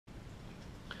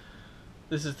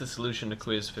This is the solution to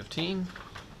quiz 15.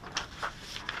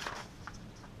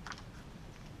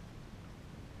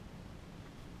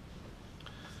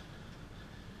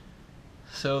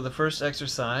 So the first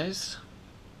exercise,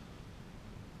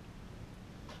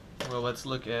 well, let's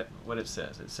look at what it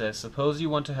says. It says, suppose you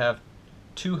want to have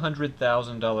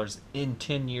 $200,000 in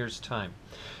 10 years' time.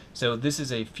 So this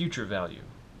is a future value.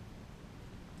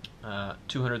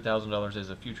 $200,000 is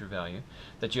a future value.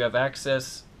 That you have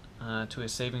access to a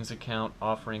savings account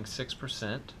offering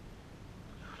 6%,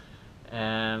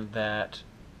 and that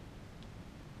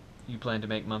you plan to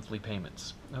make monthly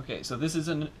payments. Okay, so this is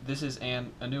an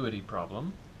annuity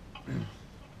problem.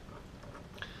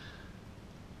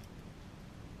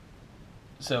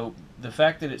 So the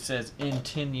fact that it says in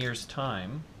 10 years'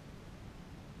 time,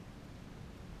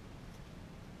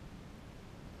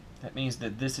 that means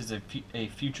that this is a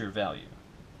future value.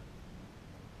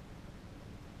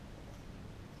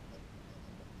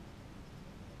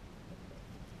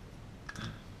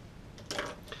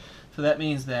 So that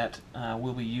means that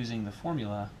we'll be using the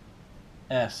formula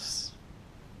S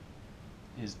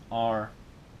is R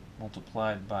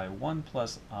multiplied by 1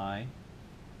 plus I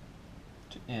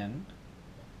to N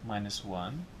minus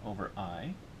 1 over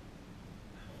I.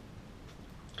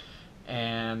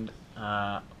 And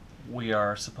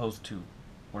we're supposed to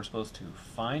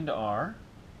find R,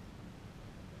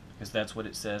 because that's what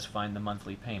it says, find the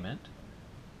monthly payment.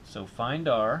 So find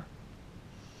R,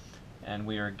 and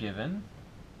we are given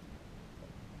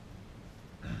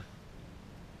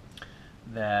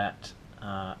that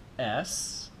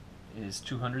S is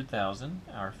 200,000,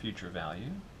 our future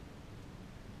value.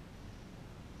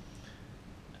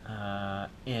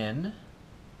 N,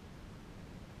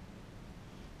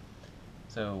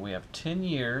 so we have 10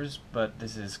 years, but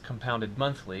this is compounded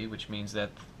monthly, which means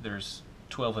that there's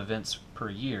 12 events per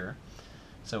year.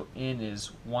 So N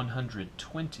is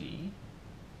 120.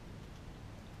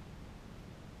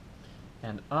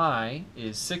 And I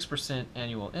is 6%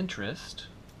 annual interest,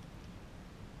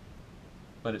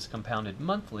 but it's compounded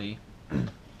monthly,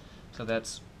 so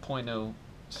that's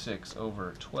 0.06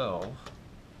 over 12.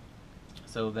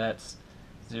 So that's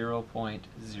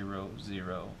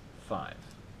 0.005.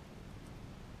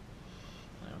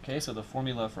 Okay, so the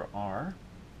formula for R,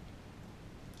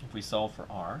 if we solve for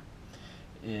R,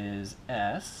 is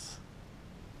S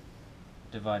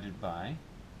divided by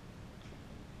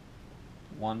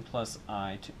 1 plus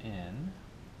I to N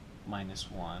minus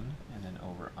 1, and then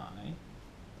over I.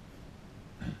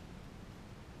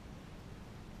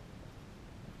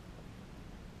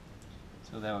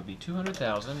 So that would be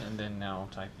 200,000, and then now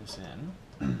type this in.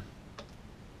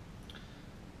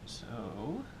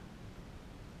 So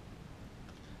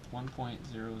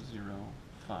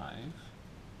 1.005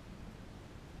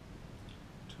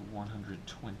 to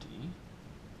 120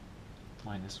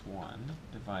 minus 1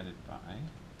 divided by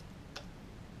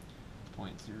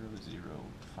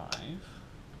 0.005.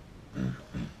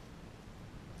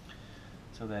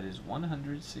 So that is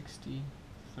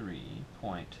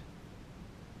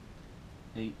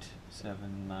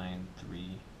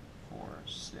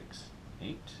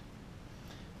 163.879348.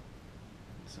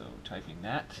 So typing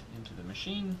that into the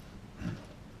machine.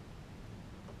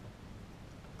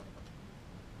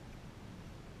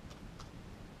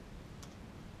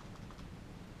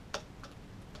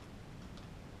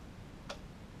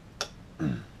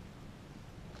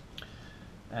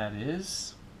 That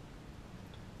is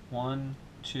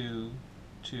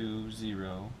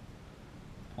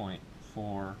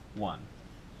 1220.41,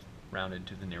 rounded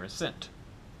to the nearest cent.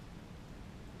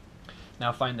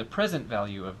 Now find the present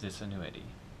value of this annuity.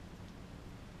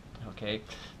 Okay,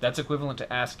 that's equivalent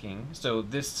to asking. So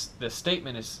the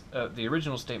statement is the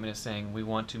original statement is saying we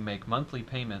want to make monthly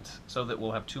payments so that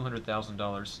we'll have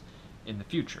 $200,000 in the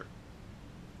future,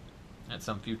 at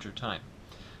some future time.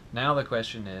 Now the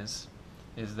question is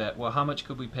that, well, how much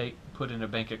could we put in a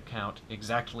bank account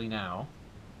exactly now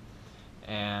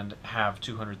and have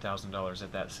 $200,000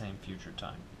 at that same future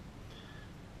time?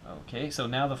 Okay, so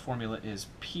now the formula is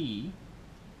P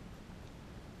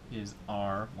is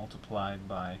R multiplied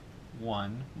by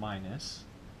 1 minus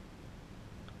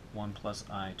 1 plus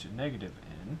I to negative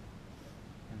N,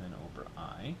 and then over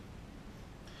I.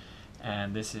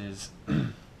 And this is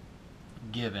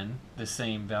given the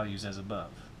same values as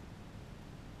above.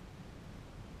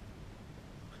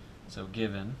 So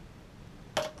given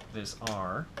this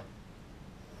R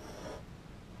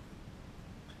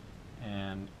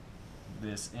and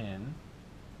this N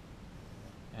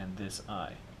and this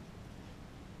I.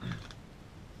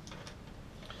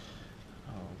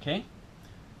 Okay,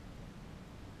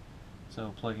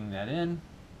 so plugging that in,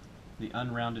 the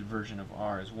unrounded version of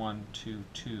R is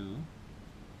 122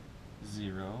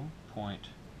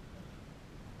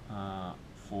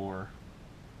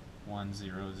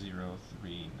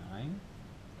 0.410039.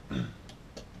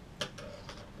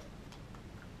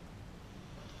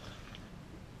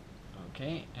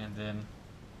 Okay, and then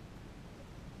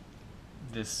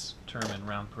this term in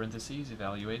round parentheses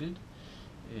evaluated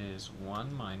is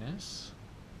 1 minus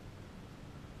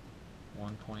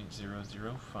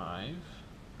 1.005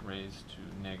 raised to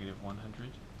negative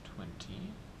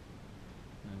 120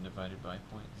 and then divided by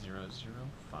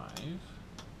 0.005.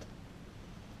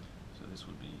 So this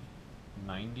would be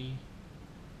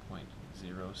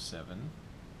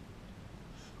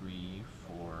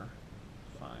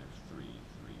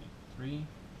 90.07345333,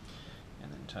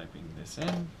 and then typing this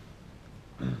in.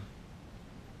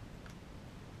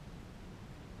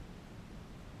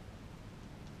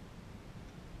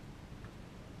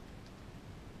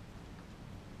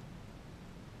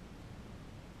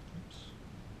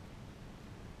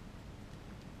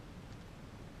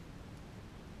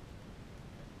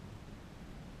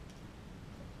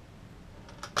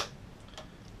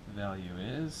 Value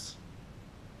is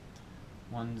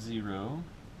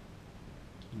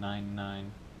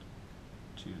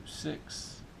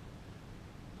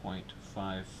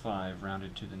 109926.55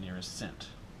 rounded to the nearest cent.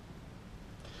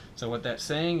 So what that's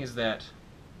saying is that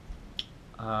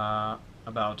about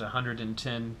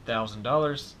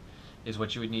 $110,000 is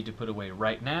what you would need to put away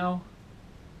right now,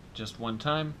 just one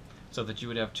time, so that you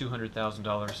would have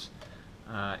 $200,000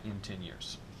 in 10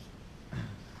 years.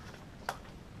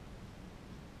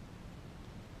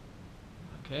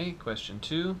 Okay, question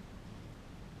 2.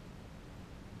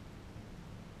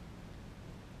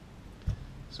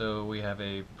 So we have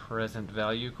a present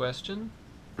value question.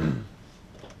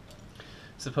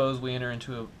 Suppose we enter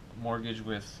into a mortgage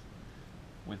with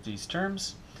these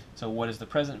terms. So what is the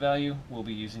present value? We'll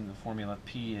be using the formula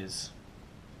P is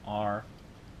R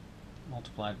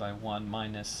multiplied by 1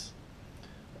 minus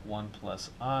 1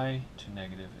 plus I to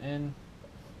negative N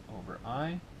over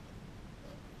I.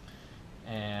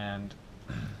 And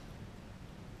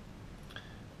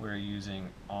we're using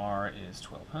R is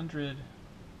 1200.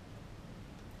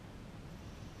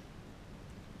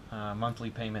 Monthly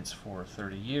payments for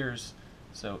 30 years,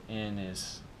 so N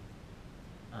is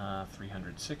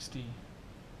 360,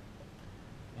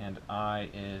 and I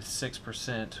is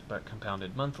 6% but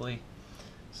compounded monthly,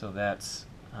 so that's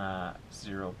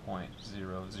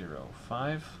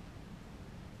 0.005.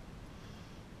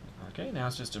 Okay, now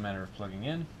it's just a matter of plugging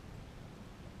in.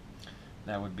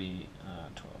 That would be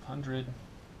 1200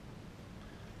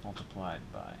 multiplied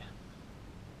by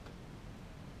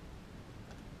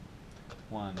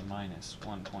 1 minus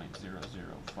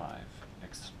 1.005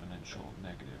 exponential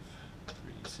negative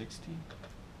 360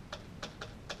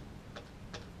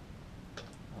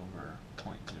 over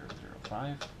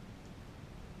 0.005.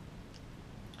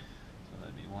 So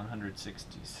that'd be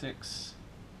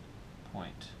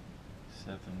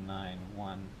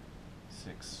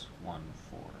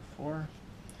 166.7916144.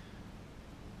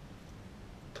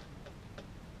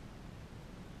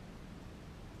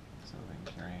 So then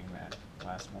carrying that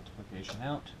last multiplication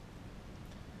out,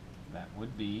 that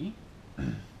would be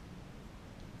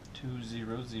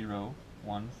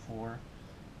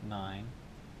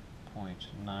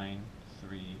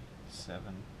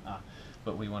 200,149.937.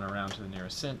 But we want to round to the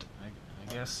nearest cent, I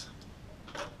guess.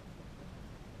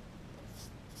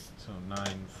 So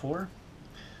 94.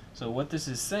 So what this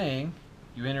is saying,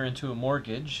 you enter into a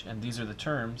mortgage, and these are the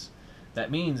terms.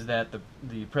 That means that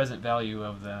the present value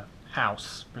of the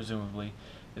house, presumably,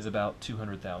 is about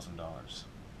 $200,000.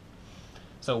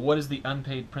 So what is the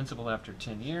unpaid principal after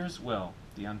 10 years? Well,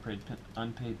 the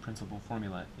unpaid principal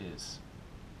formula is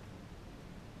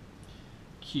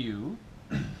Q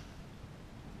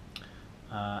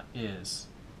is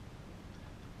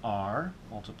R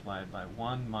multiplied by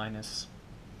 1 minus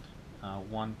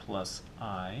 1 plus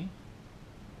I,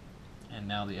 and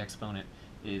now the exponent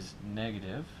is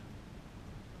negative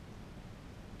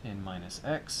N minus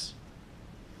X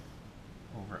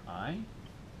over I,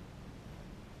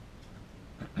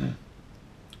 and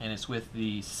it's with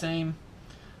the same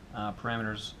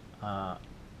parameters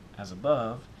as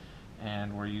above,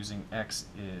 and we're using X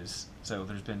is, so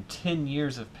there's been 10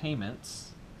 years of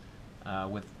payments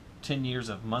with 10 years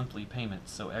of monthly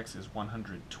payments, so X is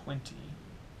 120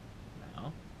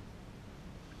 now.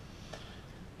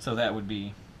 So that would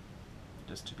be,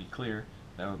 just to be clear,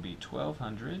 that would be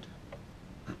 1200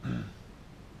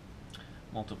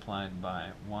 multiplied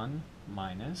by 1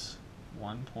 minus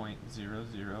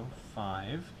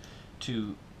 1.005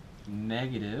 to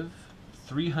negative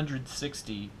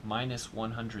 360 minus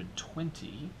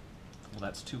 120, well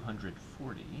that's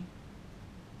 240,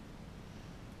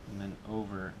 and then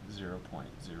over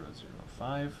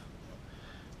 0.005.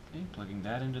 Okay, plugging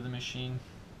that into the machine.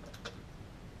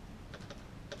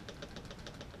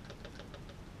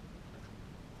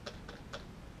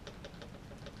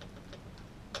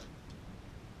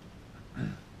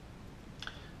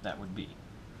 That would be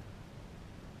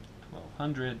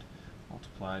 1200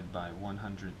 multiplied by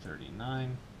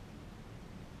 139.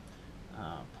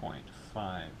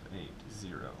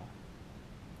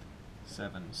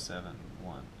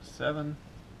 0.5807717.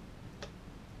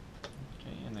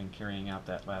 Okay, and then carrying out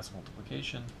that last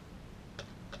multiplication.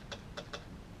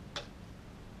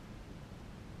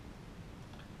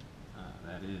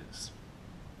 That is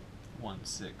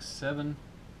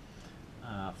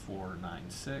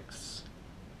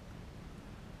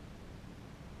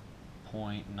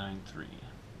 167,496.93.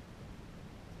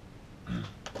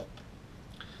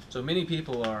 So many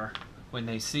people are, when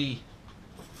they see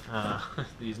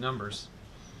these numbers,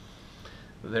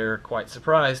 they're quite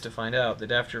surprised to find out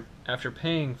that after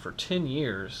paying for 10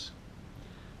 years,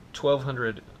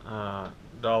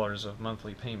 $1,200 of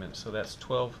monthly payments, so that's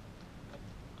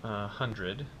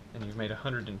 $1,200, and you've made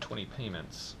 120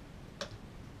 payments.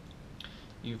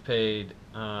 You've paid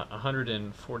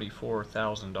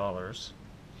 $144,000.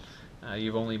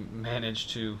 You've only managed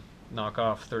to knock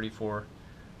off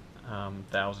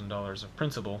 $34,000 of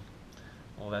principal.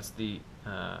 Well, that's the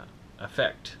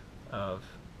effect of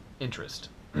interest.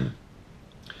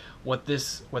 What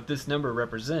this number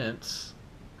represents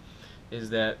is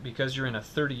that because you're in a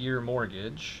 30-year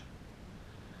mortgage,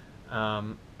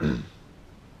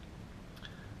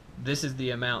 this is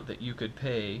the amount that you could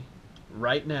pay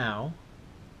right now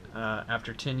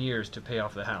after 10 years to pay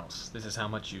off the house. This is how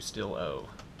much you still owe.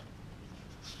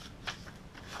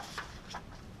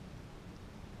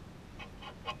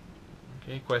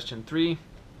 Okay, question 3.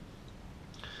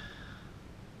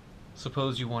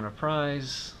 Suppose you won a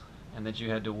prize and that you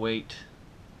had to wait.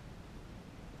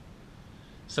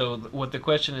 So what the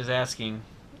question is asking,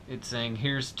 it's saying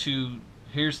here's two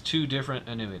different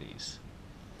annuities,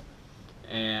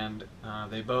 and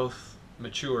they both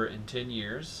mature in 10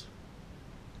 years,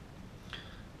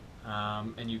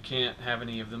 and you can't have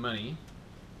any of the money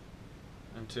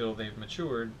until they've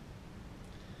matured.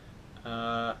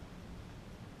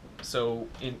 So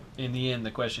in the end,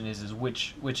 the question is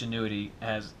which annuity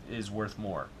is worth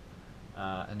more,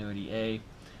 annuity A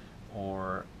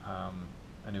or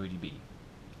annuity B.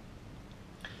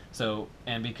 So,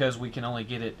 and because we can only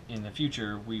get it in the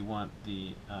future, we want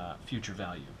the future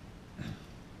value.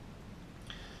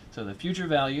 So the future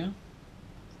value,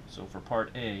 so for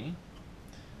part A,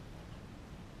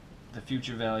 the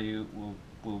future value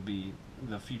will be,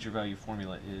 the future value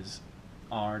formula is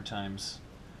R times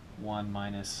 1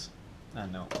 minus,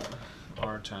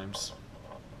 R times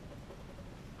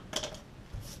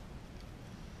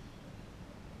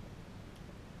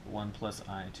one plus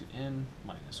I to n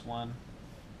minus 1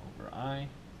 over I,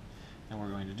 and we're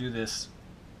going to do this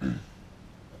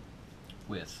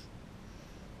with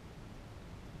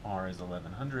R is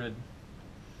 1100,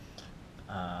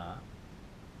 and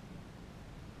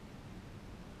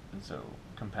so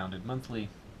compounded monthly.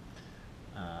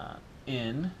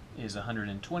 N is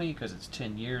 120 because it's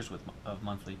 10 years of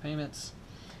monthly payments,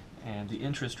 and the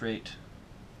interest rate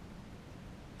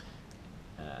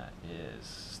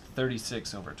is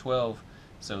 36 over 12,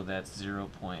 so that's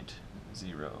 0.03.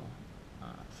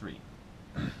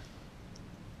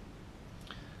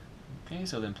 Okay,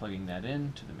 so then plugging that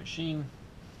in to the machine,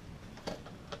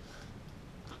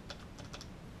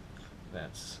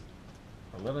 that's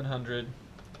 1100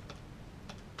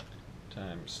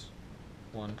 times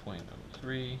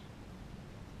 1.03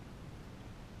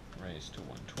 raised to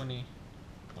 120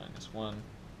 minus 1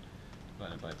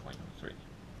 divided by 0.03.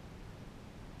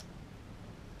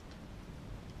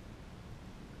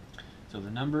 So the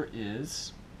number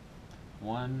is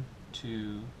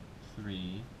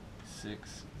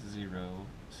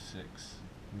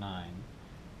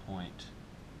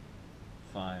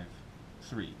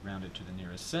 1236069.53 rounded to the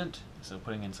nearest cent. So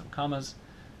putting in some commas,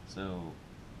 so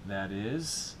that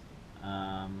is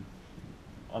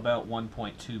about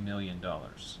 $1.2 million.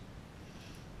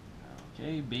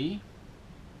 Okay, B.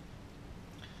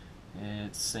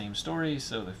 It's same story,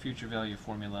 so the future value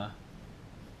formula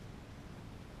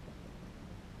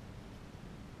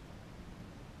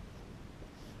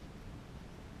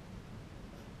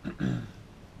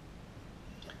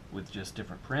with just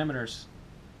different parameters.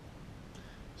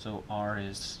 So R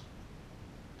is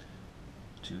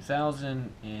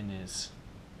 2000, N is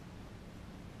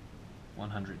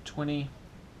 120,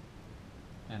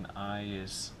 and I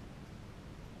is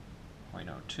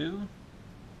 0.02.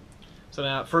 So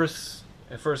now at first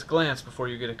at first glance, before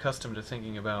you get accustomed to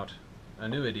thinking about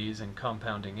annuities and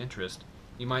compounding interest,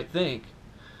 you might think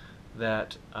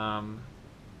that,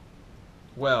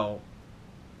 well,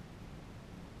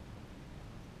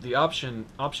 the option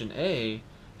A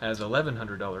has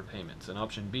 $1,100 payments, and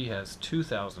option B has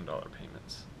 $2,000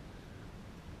 payments.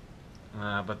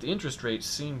 But the interest rates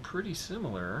seem pretty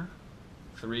similar,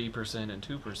 3% and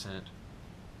 2%.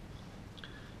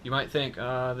 You might think,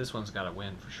 this one's got to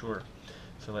win for sure.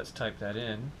 So let's type that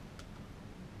in.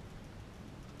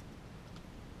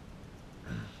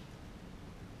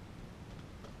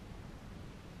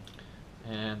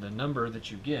 And the number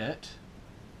that you get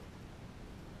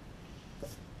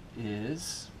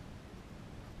is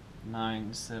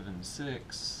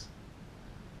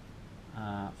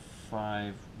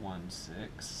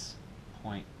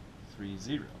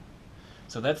 976,516.30.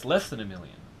 So that's less than $1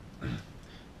 million.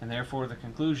 And therefore the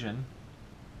conclusion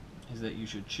is that you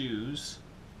should choose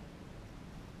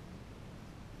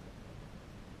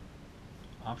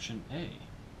option A.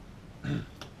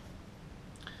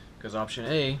 Because option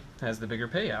A has the bigger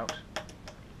payout.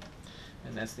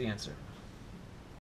 And that's the answer.